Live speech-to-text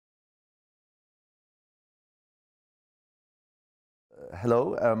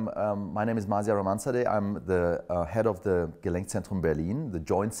Hello, my name is Masyar Rahmanzadeh. I'm the head of the Gelenkzentrum Berlin, the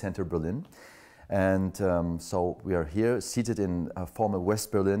Joint Center Berlin. And so we are here seated in former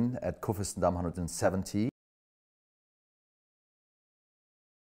West Berlin at Kurfürstendamm 170.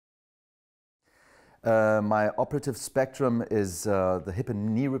 My operative spectrum is the hip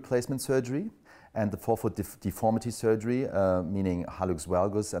and knee replacement surgery and the forefoot deformity surgery, meaning hallux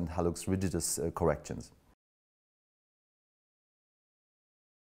valgus and hallux rigidus corrections.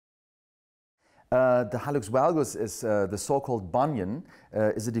 The hallux valgus is the so-called bunion,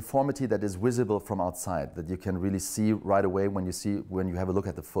 is a deformity that is visible from outside, that you can really see right away when you have a look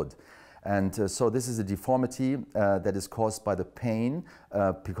at the foot. And so this is a deformity that is caused by the pain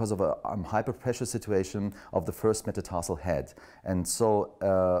because of a hyperpressure situation of the first metatarsal head. And so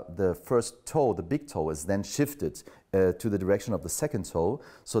the first toe, the big toe, is then shifted to the direction of the second toe,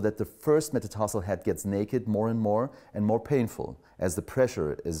 so that the first metatarsal head gets naked more and more painful as the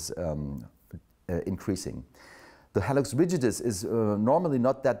pressure is increasing. The hallux rigidus is normally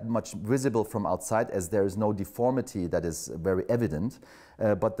not that much visible from outside, as there is no deformity that is very evident,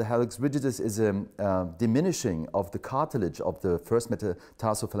 but the hallux rigidus is a diminishing of the cartilage of the first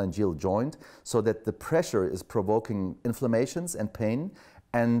metatarsophalangeal joint, so that the pressure is provoking inflammations and pain,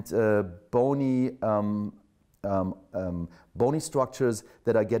 and bony structures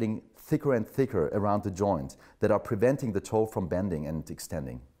that are getting thicker and thicker around the joint, that are preventing the toe from bending and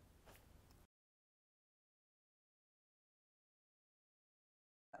extending.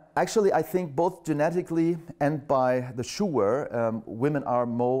 Actually, I think both genetically and by the shoe wear, women are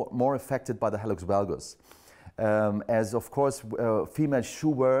more affected by the hallux valgus. As of course, female shoe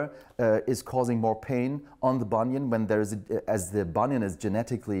wear is causing more pain on the bunion when there is, as the bunion is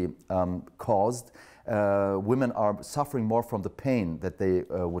genetically caused, women are suffering more from the pain that they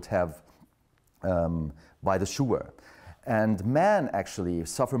would have by the shoe wear. And men actually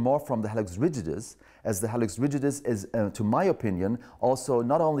suffer more from the hallux rigidus, as the hallux rigidus is, to my opinion, also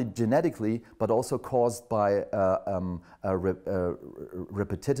not only genetically, but also caused by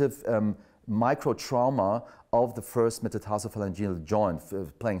repetitive micro-trauma of the first metatarsophalangeal joint,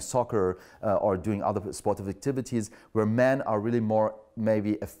 playing soccer or doing other sportive activities, where men are really more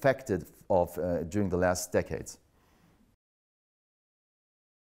maybe affected of during the last decades.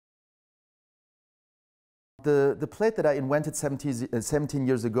 The plate that I invented 17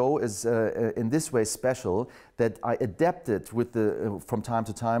 years ago is in this way special, that I adapted from time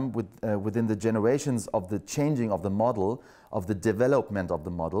to time within the generations of the changing of the model, of the development of the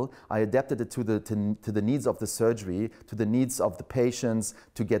model. I adapted it to the needs of the surgery, to the needs of the patients,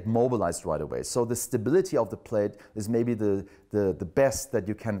 to get mobilized right away. So the stability of the plate is maybe the best that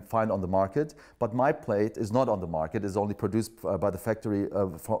you can find on the market, but my plate is not on the market, is only produced by the factory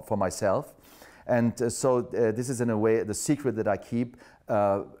for myself. And so this is in a way the secret that I keep.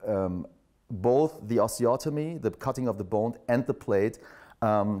 Both the osteotomy, the cutting of the bone, and the plate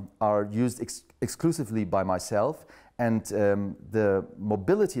are used exclusively by myself, and the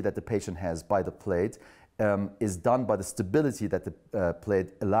mobility that the patient has by the plate is done by the stability that the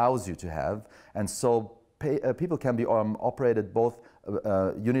plate allows you to have. And so people can be operated both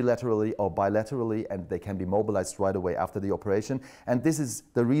unilaterally or bilaterally, and they can be mobilized right away after the operation. And this is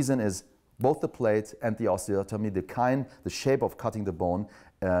the reason is both the plate and the osteotomy, the shape of cutting the bone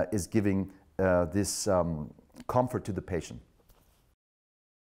is giving this comfort to the patient.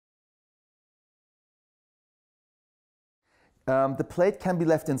 The plate can be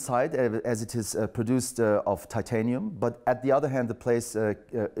left inside as it is produced of titanium, but at the other hand, the plate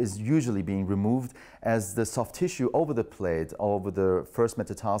is usually being removed, as the soft tissue over the plate, over the first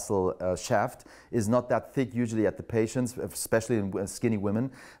metatarsal shaft, is not that thick usually at the patients, especially in skinny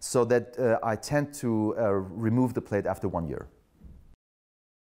women, so that I tend to remove the plate after 1 year.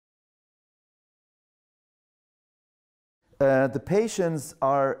 The patients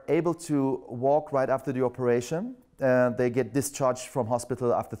are able to walk right after the operation. They get discharged from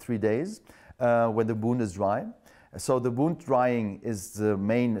hospital after 3 days when the wound is dry. So the wound drying is the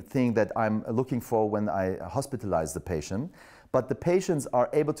main thing that I'm looking for when I hospitalize the patient. But the patients are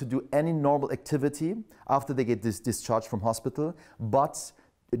able to do any normal activity after they get discharged from hospital, but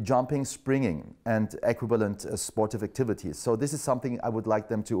jumping, springing, and equivalent sportive activities. So this is something I would like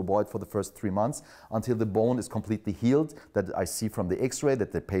them to avoid for the first 3 months until the bone is completely healed, that I see from the x-ray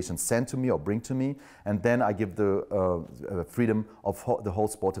that the patient send to me or bring to me, and then I give the freedom of the whole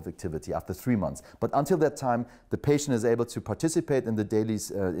sportive activity after 3 months. But until that time, the patient is able to participate in the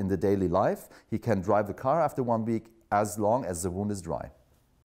daily life. He can drive the car after 1 week as long as the wound is dry.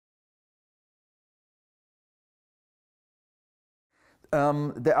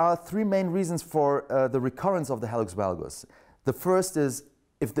 There are three main reasons for the recurrence of the hallux valgus. The first is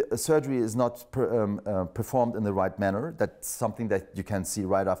if the surgery is not performed in the right manner. That's something that you can see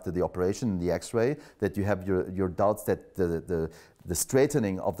right after the operation in the X-ray, that you have your doubts that the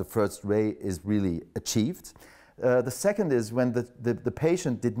straightening of the first ray is really achieved. The second is when the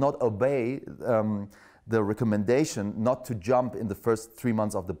patient did not obey the recommendation not to jump in the first 3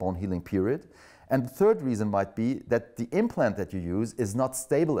 months of the bone healing period. And the third reason might be that the implant that you use is not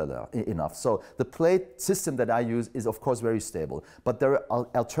stable enough. So the plate system that I use is of course very stable, but there are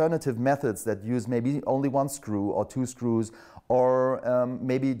alternative methods that use maybe only 1 screw or 2 screws or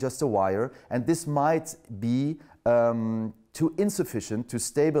maybe just a wire, and this might be too insufficient to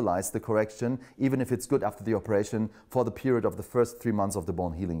stabilize the correction, even if it's good after the operation, for the period of the first 3 months of the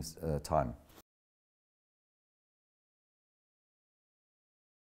bone healing time.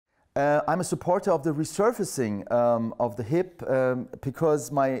 I'm a supporter of the resurfacing of the hip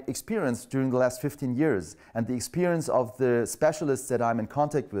because my experience during the last 15 years and the experience of the specialists that I'm in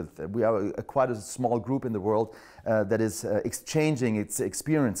contact with, we are quite a small group in the world that is exchanging its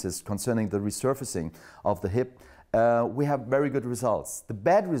experiences concerning the resurfacing of the hip. We have very good results. The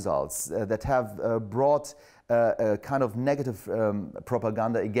bad results that have brought a kind of negative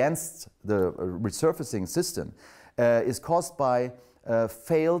propaganda against the resurfacing system is caused by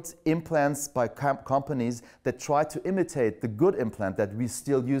failed implants by companies that try to imitate the good implant that we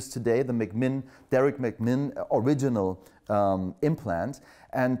still use today, the Derek McMinn original implant,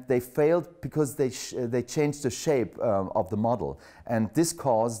 and they failed because they changed the shape of the model, and this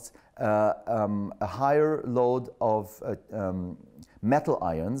caused a higher load of metal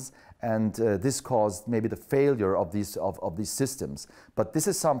ions, and this caused maybe the failure of these systems. But this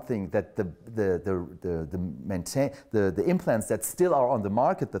is something that the implants that still are on the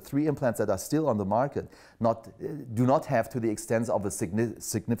market, the 3 implants that are still on the market, do not have to the extent of a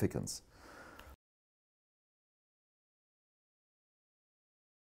significance.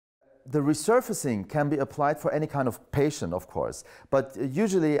 The resurfacing can be applied for any kind of patient, of course, but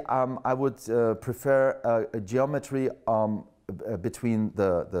usually I would prefer a geometry between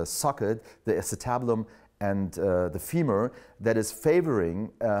the socket, the acetabulum, and the femur that is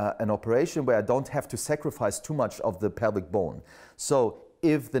favoring an operation where I don't have to sacrifice too much of the pelvic bone. So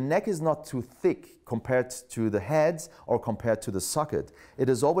if the neck is not too thick compared to the head or compared to the socket, it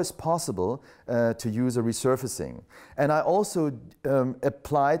is always possible to use a resurfacing. And I also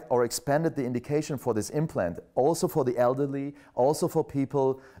applied or expanded the indication for this implant, also for the elderly, also for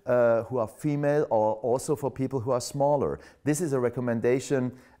people who are female, or also for people who are smaller. This is a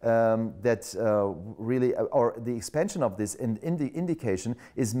recommendation that really, or the expansion of this in the indication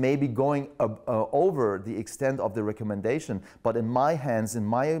is maybe going over the extent of the recommendation, but in my hands, in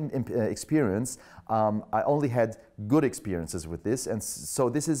my experience, I only had good experiences with this, and so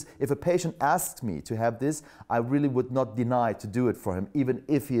this is, if a patient asks me to have this, I really would not deny to do it for him, even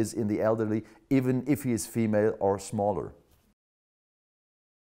if he is in the elderly, even if he is female or smaller.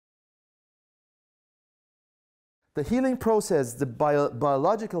 The healing process, the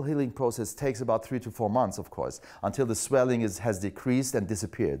biological healing process, takes about 3 to 4 months, of course, until the swelling has decreased and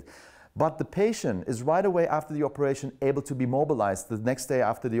disappeared. But the patient is right away after the operation able to be mobilized the next day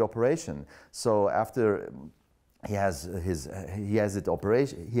after the operation. So after he has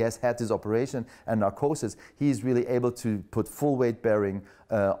had his operation and narcosis, he is really able to put full weight bearing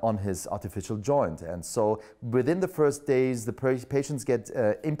on his artificial joint. And so within the first days, the patients get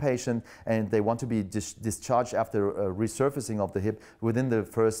impatient and they want to be discharged after resurfacing of the hip within the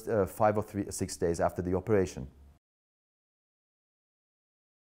first 5 or 6 days after the operation.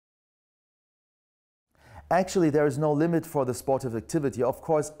 Actually, there is no limit for the sportive activity. Of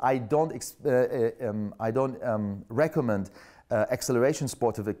course, I don't recommend acceleration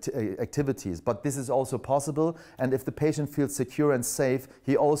sportive activities, but this is also possible. And if the patient feels secure and safe,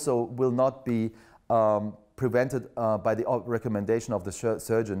 he also will not be prevented by the recommendation of the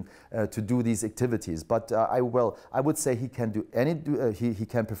surgeon to do these activities. But I would say he can do he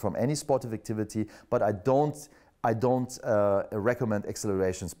can perform any sportive activity, but I don't recommend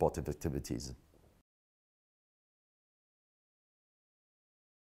acceleration sportive activities.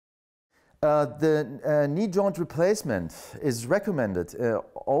 The knee joint replacement is recommended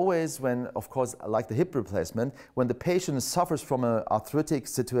always when, of course, like the hip replacement, when the patient suffers from an arthritic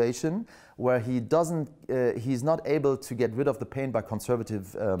situation where he's not able to get rid of the pain by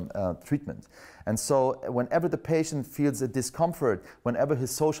conservative treatment. And so whenever the patient feels a discomfort, whenever his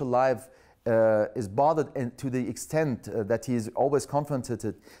social life is bothered, and to the extent that he is always confronted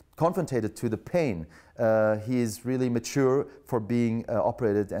to the pain, he is really mature for being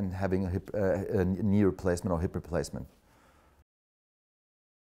operated and having a knee replacement or hip replacement.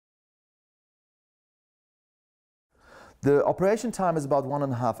 The operation time is about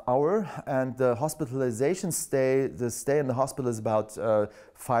 1.5 hours, and the hospitalization stay, the stay in the hospital is about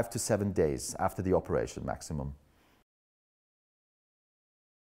 5 to 7 days after the operation maximum.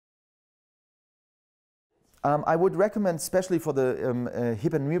 I would recommend, especially for the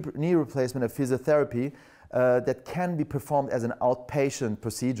hip and knee replacement, a physiotherapy that can be performed as an outpatient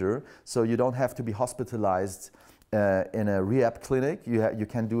procedure, so you don't have to be hospitalized in a rehab clinic. You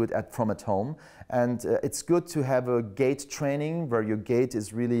can do it from at home, and it's good to have a gait training where your gait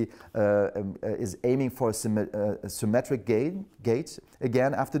is really is aiming for a symmetric gait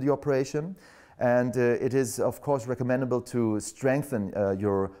again after the operation. And it is, of course, recommendable to strengthen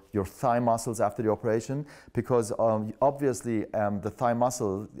your thigh muscles after the operation, because obviously the thigh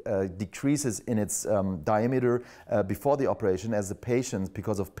muscle decreases in its diameter before the operation, as the patient,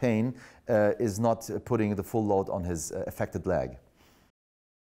 because of pain, is not putting the full load on his affected leg.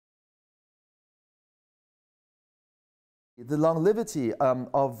 The longevity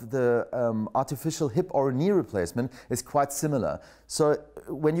of the artificial hip or knee replacement is quite similar. So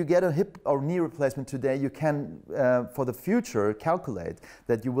when you get a hip or knee replacement today, you can, for the future, calculate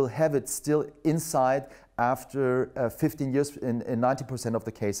that you will have it still inside after 15 years in 90% of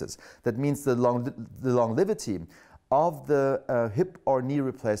the cases. That means the longevity of the hip or knee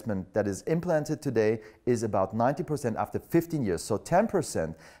replacement that is implanted today is about 90% after 15 years. So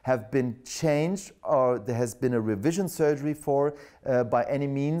 10% have been changed, or there has been a revision surgery for by any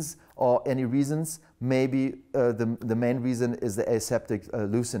means or any reasons. Maybe the main reason is the aseptic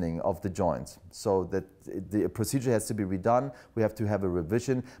loosening of the joint. So that the procedure has to be redone. We have to have a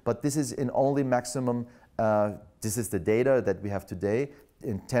revision. But this is in only maximum, this is the data that we have today,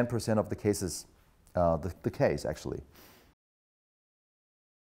 in 10% of the cases. The case, actually.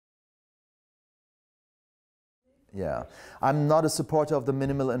 Yeah, I'm not a supporter of the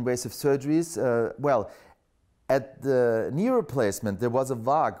minimal invasive surgeries. Well, at the knee replacement, there was a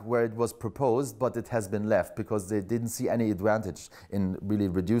VAC where it was proposed, but it has been left because they didn't see any advantage in really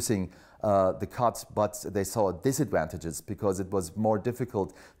reducing the cut, but they saw disadvantages because it was more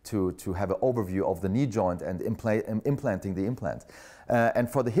difficult to have an overview of the knee joint and implanting the implant. And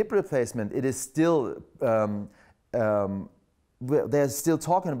for the hip replacement, it is still, they're still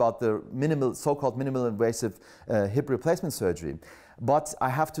talking about the so-called minimal invasive hip replacement surgery. But I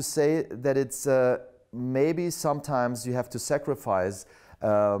have to say that it's maybe sometimes you have to sacrifice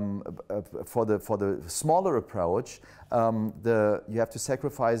for the smaller approach, you have to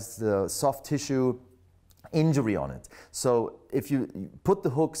sacrifice the soft tissue injury on it. So if you put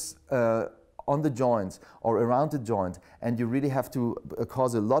the hooks on the joint or around the joint, and you really have to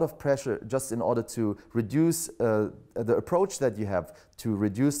cause a lot of pressure just in order to reduce the approach that you have, to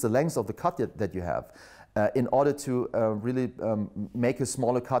reduce the length of the cut that you have, in order to really make a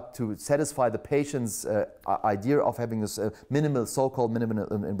smaller cut to satisfy the patient's idea of having this so-called minimal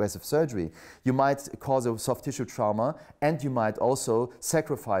invasive surgery, you might cause a soft tissue trauma, and you might also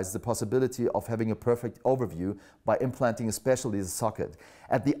sacrifice the possibility of having a perfect overview by implanting especially the socket.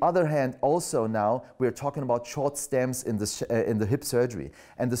 At the other hand, also now we're talking about short stems in the hip surgery,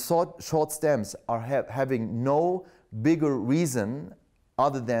 and the short stems are having no bigger reason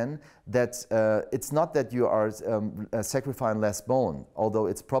other than that it's not that you are sacrificing less bone, although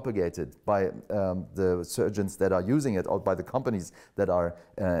it's propagated by the surgeons that are using it or by the companies that are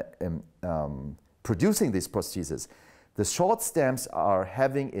producing these prostheses. The short stems are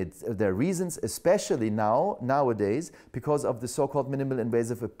having their reasons, especially nowadays, because of the so-called minimal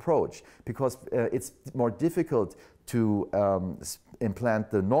invasive approach, because it's more difficult to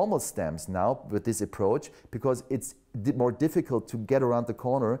implant the normal stems now with this approach, because it's more difficult to get around the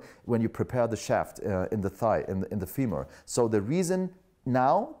corner when you prepare the shaft in the thigh, in the femur. So the reason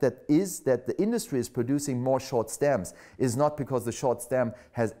now that the industry is producing more short stems is not because the short stem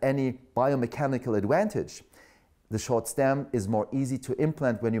has any biomechanical advantage. The short stem is more easy to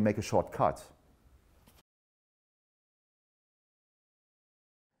implant when you make a short cut.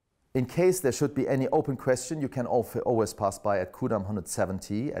 In case there should be any open question, you can always pass by at Kudamm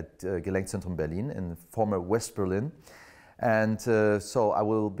 170 at Gelenkzentrum Berlin in former West Berlin. And so I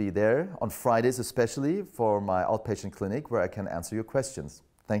will be there on Fridays especially for my outpatient clinic where I can answer your questions.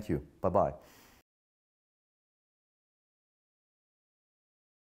 Thank you. Bye-bye.